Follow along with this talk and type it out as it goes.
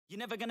You're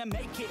never gonna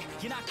make it,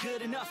 you're not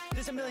good enough.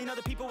 There's a million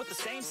other people with the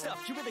same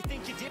stuff. You really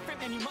think you're different?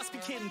 Man, you must be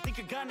kidding. Think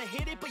you're gonna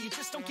hit it, but you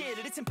just don't get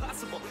it. It's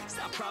impossible, it's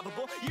not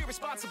probable, you're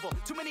irresponsible.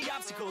 Too many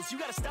obstacles, you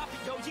gotta stop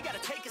it, yo. You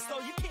gotta take it slow,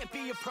 you can't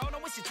be a pro.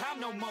 Don't waste your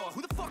time no more.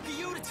 Who the fuck are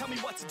you to tell me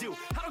what to do?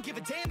 I don't give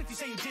a damn if you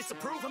say you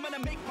disapprove. I'm gonna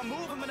make my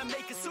move, I'm gonna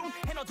make it soon.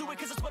 And I'll do it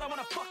cause it's what I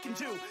wanna fucking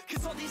do.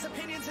 Cause all these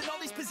opinions and all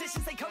these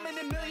positions, they come in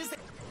millions.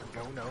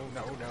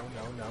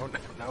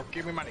 No.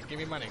 Give me money. Give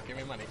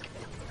me money.